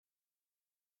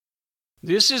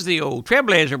This is the Old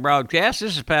Trailblazer broadcast.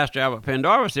 This is Pastor Albert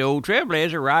Pendarvis, the Old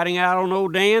Trailblazer, riding out on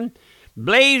Old Dan,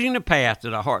 blazing the path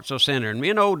to the heart so center. And me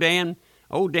and Old Dan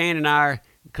and I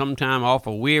come time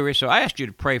awful weary, so I asked you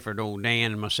to pray for Old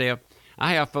Dan and myself.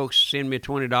 I have folks send me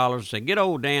 $20 and say, get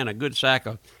Old Dan a good sack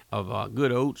of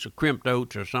good oats, or crimped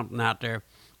oats or something out there.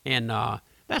 And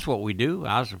that's what we do.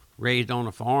 I was raised on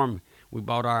a farm. We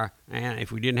bought and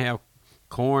if we didn't have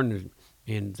corn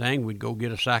and thing, we'd go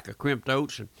get a sack of crimped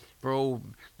oats and for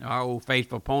our old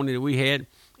faithful pony that we had.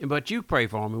 But you pray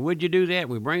for me. Would you do that?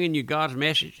 We're bringing you God's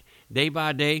message day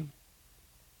by day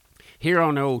here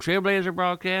on the Old Trailblazer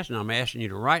broadcast, and I'm asking you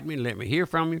to write me, let me hear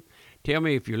from you. Tell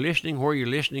me if you're listening, where you're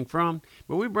listening from.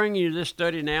 But we're bringing you this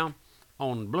study now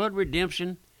on blood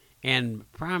redemption,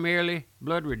 and primarily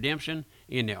blood redemption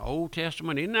in the Old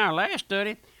Testament. In our last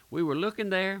study, we were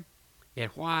looking there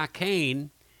at why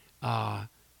Cain's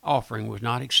offering was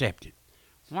not accepted.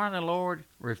 Why the Lord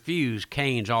refused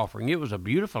Cain's offering. It was a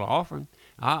beautiful offering.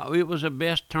 It was the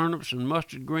best turnips and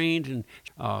mustard greens and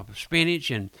spinach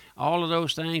and all of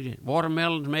those things,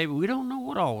 watermelons maybe. We don't know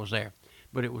what all was there,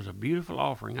 but it was a beautiful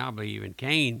offering, I believe. And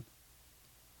Cain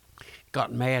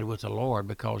got mad with the Lord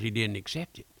because he didn't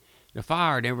accept it. The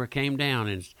fire never came down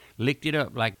and licked it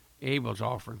up like Abel's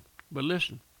offering. But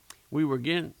listen, we were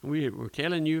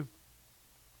telling you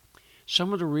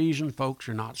some of the reasons folks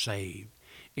are not saved.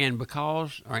 And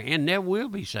never will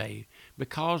be saved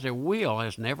because their will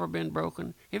has never been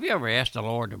broken. Have you ever asked the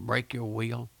Lord to break your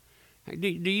will? Do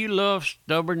you love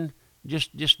stubborn,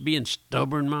 just being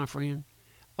stubborn, my friend?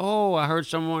 Oh, I heard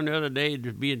someone the other day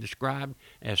being described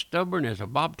as stubborn as a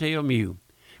bobtail mule.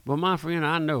 Well, my friend,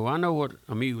 I know what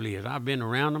a mule is. I've been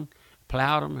around them,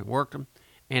 plowed them, and worked them,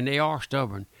 and they are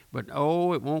stubborn. But it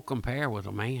won't compare with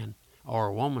a man or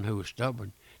a woman who is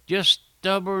stubborn. Just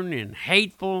stubborn and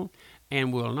hateful,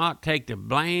 and will not take the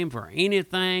blame for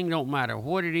anything, don't matter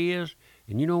what it is.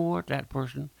 And you know what? That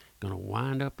person's going to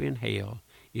wind up in hell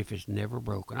if it's never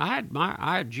broken.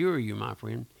 I adjure you, my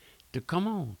friend, to come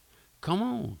on.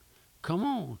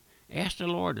 Ask the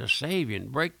Lord to save you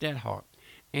and break that heart.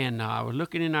 And I was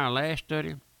looking in our last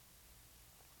study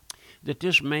that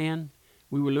this man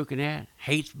we were looking at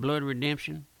hates blood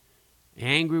redemption,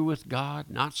 angry with God,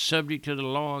 not subject to the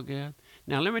law of God.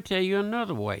 Now, let me tell you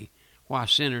another way why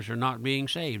sinners are not being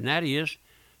saved, and that is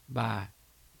by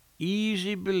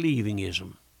easy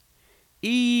believingism.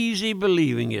 Easy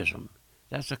believingism.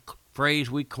 That's a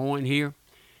phrase we coined here.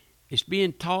 It's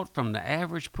being taught from the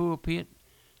average pulpit.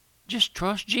 Just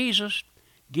trust Jesus.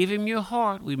 Give him your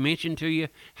heart. We mentioned to you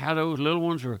how those little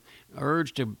ones are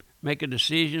urged to make a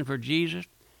decision for Jesus.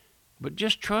 But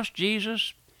just trust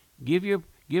Jesus. Give him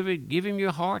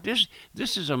your heart. This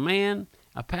is a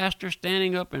pastor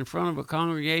standing up in front of a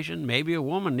congregation, maybe a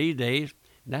woman these days.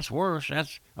 That's worse.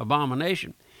 That's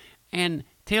abomination. And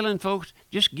telling folks,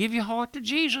 just give your heart to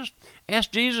Jesus.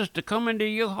 Ask Jesus to come into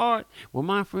your heart. Well,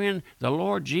 my friend, the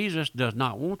Lord Jesus does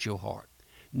not want your heart.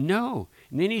 No.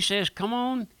 And then he says, come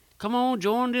on,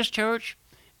 join this church.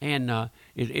 And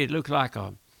it looks like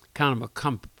a kind of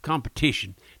a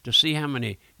competition to see how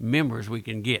many members we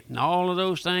can get. And all of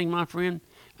those things, my friend,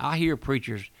 I hear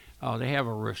preachers, they have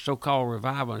a so-called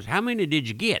revival. How many did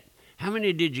you get? How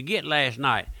many did you get last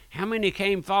night? How many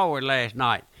came forward last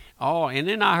night? Oh, and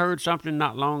then I heard something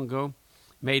not long ago,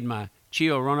 made my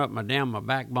chill run up my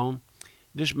backbone.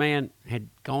 This man had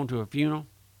gone to a funeral,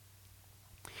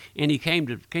 and he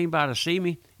came by to see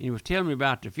me, and he was telling me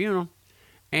about the funeral.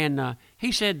 And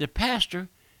he said the pastor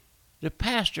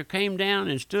came down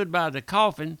and stood by the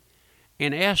coffin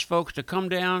and asked folks to come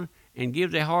down and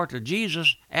give their heart to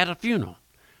Jesus at a funeral.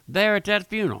 There at that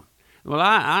funeral. Well,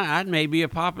 that may be a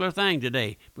popular thing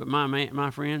today, but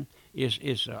my friend,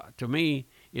 is to me,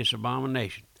 it's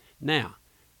abomination. Now,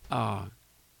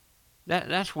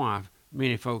 that's why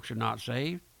many folks are not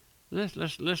saved. Let's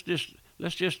just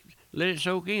let it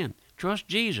soak in. Trust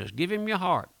Jesus. Give him your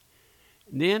heart.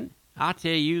 Then I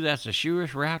tell you, that's the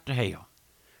surest route to hell.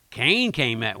 Cain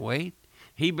came that way.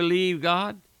 He believed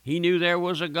God. He knew there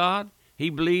was a God. He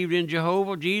believed in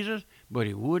Jehovah, Jesus, but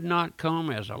he would not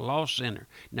come as a lost sinner.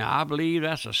 Now, I believe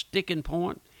that's a sticking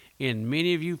point in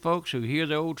many of you folks who hear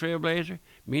the Old Trailblazer,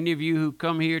 many of you who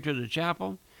come here to the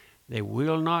chapel. They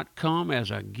will not come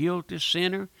as a guilty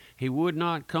sinner. He would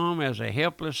not come as a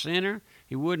helpless sinner.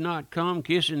 He would not come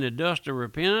kissing the dust of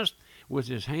repentance with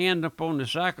his hand upon the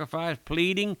sacrifice,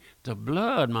 pleading the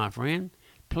blood, my friend,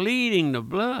 pleading the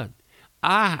blood.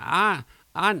 I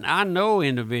know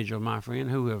individuals, my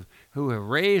friend, who have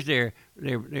raised their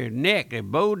neck, they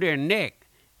bowed their neck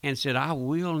and said, I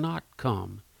will not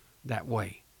come that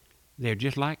way. They're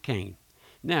just like Cain.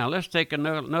 Now, let's take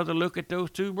another look at those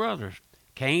two brothers.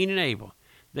 Cain and Abel.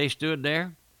 They stood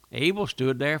there. Abel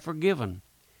stood there forgiven.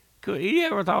 You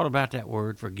ever thought about that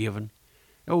word, forgiven?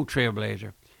 Old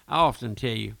Trailblazer, I often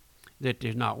tell you that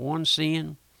there's not one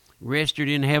sin registered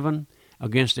in heaven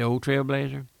against the old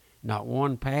Trailblazer, not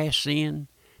one past sin,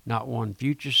 not one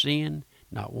future sin,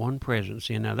 not one present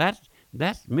sin. Now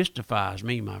that mystifies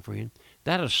me, my friend.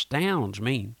 That astounds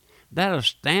me. That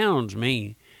astounds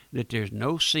me that there's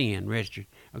no sin registered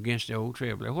against the old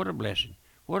Trailblazer. What a blessing.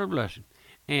 What a blessing.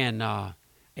 And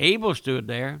Abel stood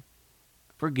there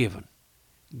forgiven.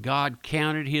 God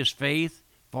counted his faith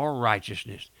for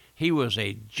righteousness. He was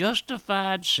a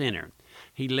justified sinner.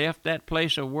 He left that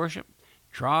place of worship,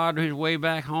 trod his way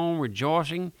back home,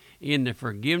 rejoicing in the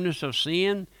forgiveness of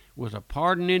sin, with a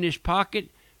pardon in his pocket,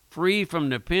 free from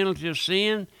the penalty of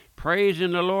sin,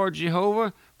 praising the Lord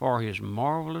Jehovah for his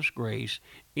marvelous grace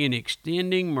in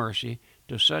extending mercy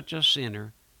to such a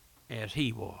sinner as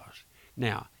he was.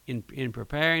 Now, in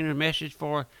preparing the message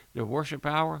for the worship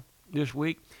hour this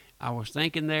week, I was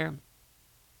thinking there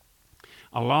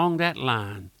along that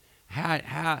line how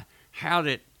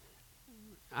that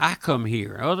I come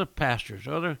here, other pastors,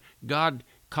 other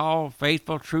God-called,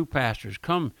 faithful, true pastors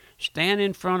come stand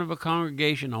in front of a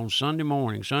congregation on Sunday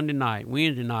morning, Sunday night,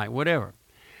 Wednesday night, whatever,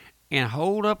 and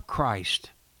hold up Christ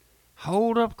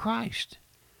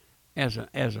as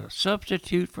a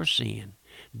substitute for sin,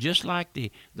 just like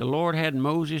the Lord had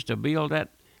Moses to build that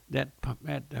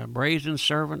brazen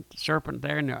serpent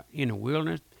there in the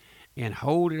wilderness, and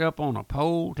hold it up on a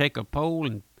pole. Take a pole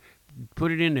and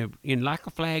put it in like a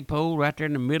flagpole right there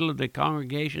in the middle of the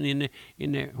congregation in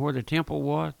the where the temple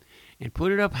was, and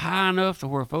put it up high enough to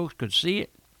where folks could see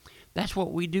it. That's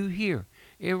what we do here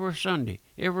every Sunday,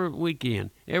 every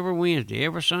weekend, every Wednesday,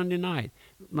 every Sunday night.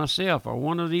 Myself or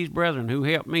one of these brethren who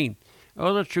helped me,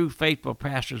 other true faithful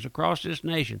pastors across this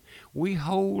nation, we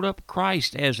hold up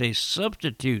Christ as a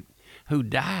substitute who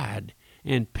died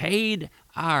and paid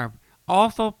our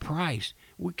awful price.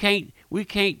 We can't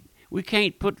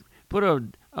put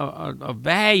a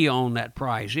value on that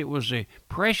price. It was the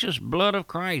precious blood of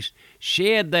Christ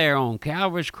shed there on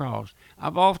Calvary's cross.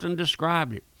 I've often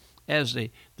described it as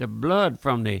the blood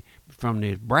from the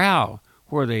brow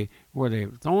where the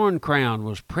thorn crown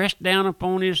was pressed down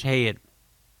upon his head,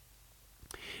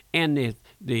 and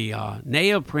the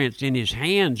nail prints in his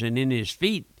hands and in his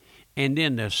feet, and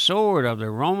then the sword of the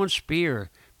Roman spear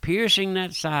piercing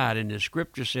that side, and the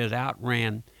scripture says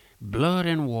outran blood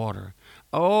and water.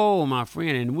 Oh, my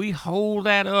friend, and we hold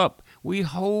that up. We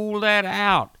hold that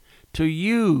out to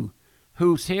you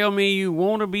who tell me you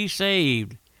want to be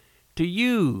saved. To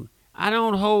you. I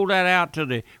don't hold that out to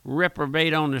the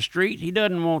reprobate on the street. He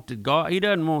doesn't want the God. He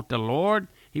doesn't want the Lord.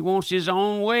 He wants his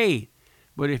own way.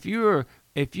 But if you're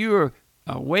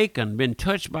awakened, been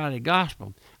touched by the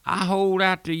gospel, I hold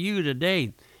out to you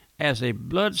today as a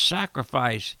blood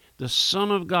sacrifice, the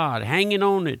Son of God hanging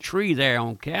on the tree there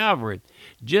on Calvary,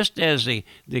 just as the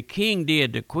king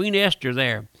did to Queen Esther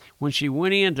there when she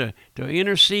went in to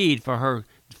intercede for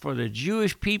the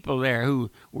Jewish people there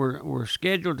who were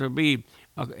scheduled to be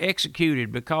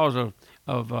executed because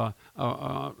of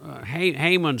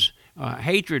Haman's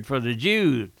hatred for the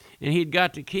Jews, and he'd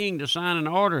got the king to sign an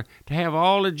order to have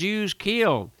all the Jews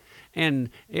killed. And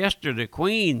Esther, the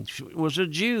queen, was a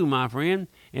Jew, my friend.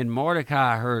 And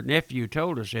Mordecai, her nephew,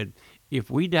 told her, said,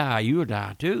 if we die, you'll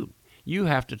die too. You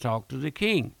have to talk to the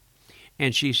king.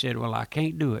 And she said, well, I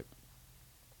can't do it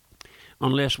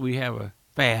unless we have a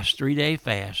fast, 3-day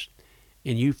fast,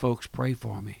 and you folks pray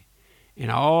for me.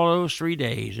 And all those 3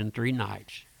 days and 3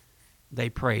 nights, they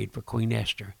prayed for Queen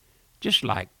Esther, just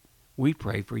like we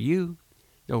pray for you.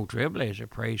 The old Trailblazer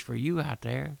prays for you out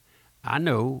there. I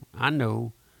know.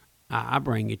 I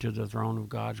bring you to the throne of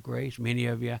God's grace. Many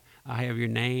of you, I have your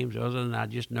names, other than I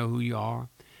just know who you are.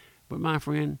 But my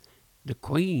friend, the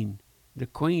queen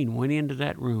went into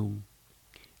that room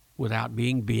without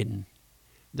being bidden.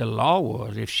 The law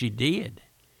was, if she did,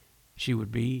 she would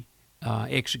be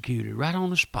executed right on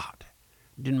the spot.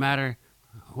 Didn't matter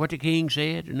what the king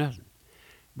said or nothing.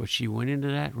 But she went into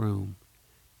that room.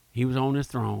 He was on the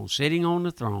throne, sitting on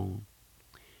the throne,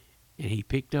 and he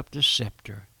picked up the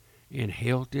scepter and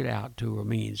held it out to her,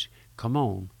 means, come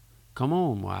on,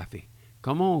 wifey,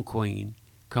 come on, queen,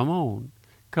 come on,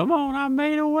 I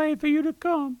made a way for you to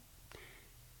come.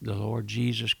 The Lord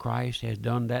Jesus Christ has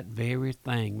done that very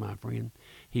thing, my friend.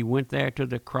 He went there to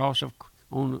the cross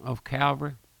of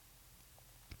Calvary.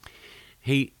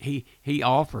 He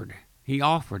offered.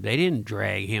 They didn't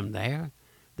drag him there.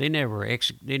 They never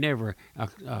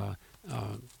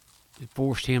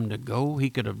forced him to go. He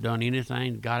could have done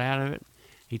anything, got out of it.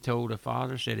 He told the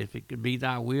Father, said, if it could be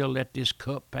thy will, let this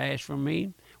cup pass from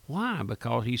me. Why?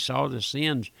 Because he saw the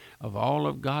sins of all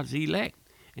of God's elect.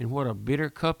 And what a bitter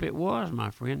cup it was,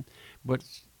 my friend. But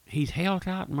he's held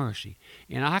out mercy.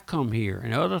 And I come here,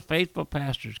 and other faithful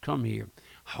pastors come here,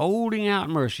 holding out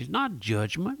mercy. Not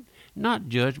judgment. Not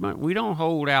judgment. We don't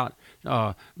hold out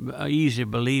easy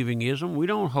believingism. We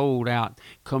don't hold out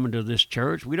coming to this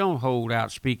church. We don't hold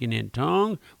out speaking in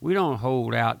tongues. We don't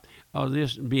hold out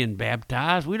this being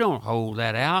baptized. We don't hold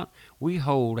that out. We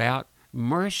hold out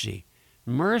mercy.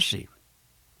 Mercy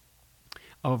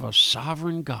of a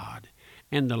sovereign God.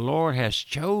 And the Lord has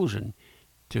chosen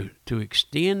to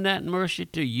extend that mercy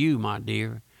to you, my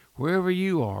dear, wherever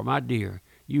you are, my dear,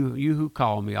 you who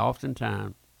call me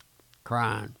oftentimes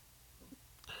crying.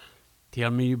 Tell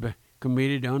me you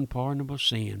committed unpardonable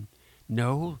sin.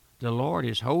 No, the Lord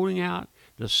is holding out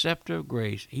the scepter of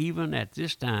grace even at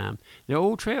this time. The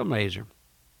old Trailblazer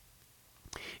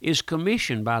is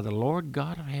commissioned by the Lord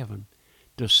God of heaven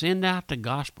to send out the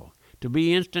gospel, to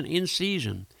be instant in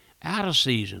season, out of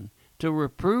season, to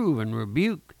reprove and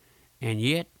rebuke, and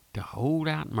yet to hold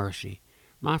out mercy.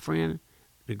 My friend,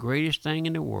 the greatest thing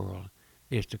in the world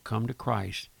is to come to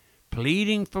Christ,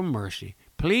 pleading for mercy.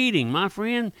 Pleading, my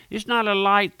friend, it's not a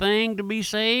light thing to be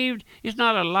saved. It's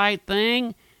not a light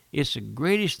thing. It's the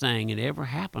greatest thing that ever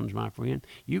happens, my friend.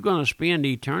 You're going to spend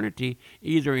eternity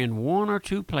either in one or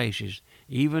two places,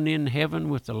 even in heaven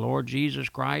with the Lord Jesus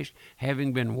Christ,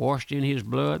 having been washed in his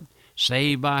blood,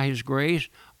 saved by his grace,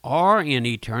 or in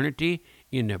eternity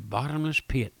in the bottomless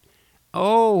pit.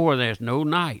 Oh, where there's no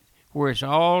night, where it's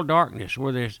all darkness,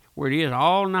 where it is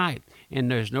all night,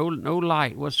 and there's no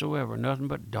light whatsoever, nothing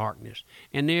but darkness.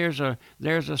 And there's a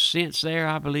sense there,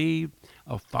 I believe,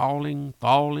 of falling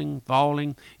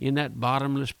in that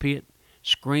bottomless pit,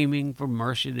 screaming for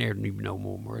mercy. There'd be no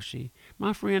more mercy.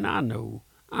 My friend, I know.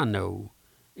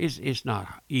 It's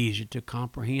not easy to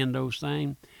comprehend those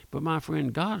things, but my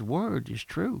friend, God's word is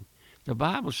true. The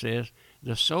Bible says,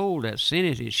 the soul that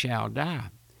sinneth it shall die.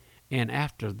 And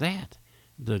after that,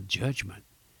 the judgment.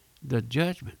 The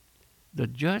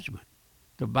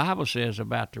Bible says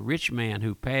about the rich man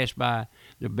who passed by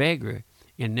the beggar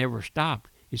and never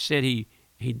stopped. It said he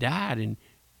died and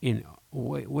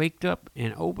waked up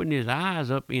and opened his eyes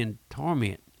up in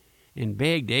torment and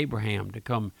begged Abraham to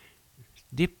come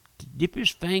dip his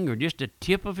finger, just the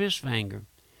tip of his finger,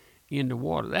 in the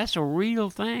water. That's a real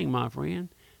thing, my friend.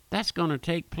 That's going to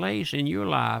take place in your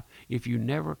life if you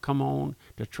never come on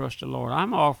to trust the Lord.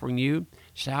 I'm offering you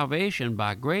salvation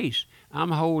by grace.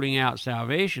 I'm holding out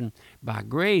salvation by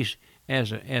grace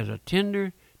as a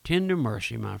tender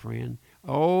mercy, my friend.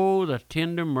 Oh, the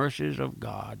tender mercies of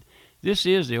God. This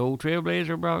is the old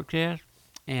Trailblazer broadcast,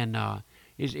 and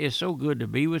it's so good to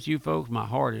be with you folks. My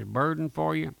heart is burdened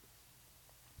for you.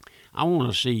 I want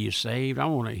to see you saved. I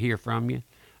want to hear from you.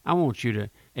 I want you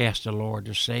to ask the Lord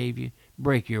to save you.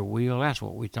 Break your will. That's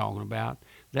what we're talking about.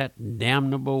 That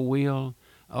damnable will.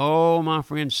 Oh, my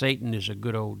friend, Satan is a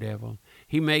good old devil.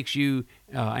 He makes you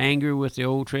angry with the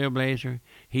old Trailblazer.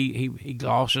 He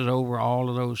glosses over all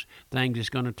of those things that's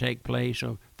going to take place.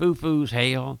 So foo-foo's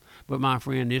hell. But, my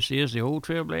friend, this is the old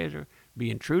Trailblazer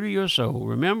being true to your soul.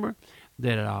 Remember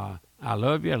that I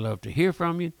love you. I love to hear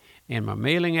from you. And my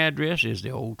mailing address is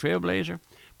the old Trailblazer,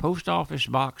 Post Office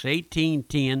Box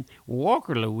 1810,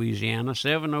 Walker, Louisiana,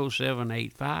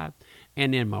 70785.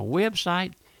 And then my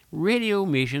website,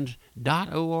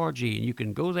 radiomissions.org. And you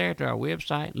can go there to our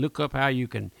website, look up how you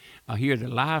can hear the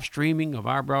live streaming of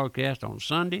our broadcast on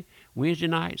Sunday, Wednesday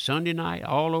night, Sunday night,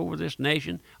 all over this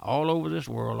nation, all over this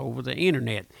world, over the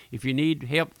internet. If you need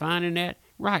help finding that,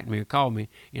 write me or call me,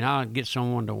 and I'll get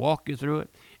someone to walk you through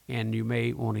it, and you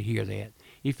may want to hear that.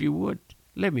 If you would,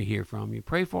 let me hear from you.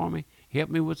 Pray for me. Help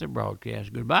me with the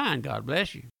broadcast. Goodbye, and God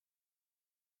bless you.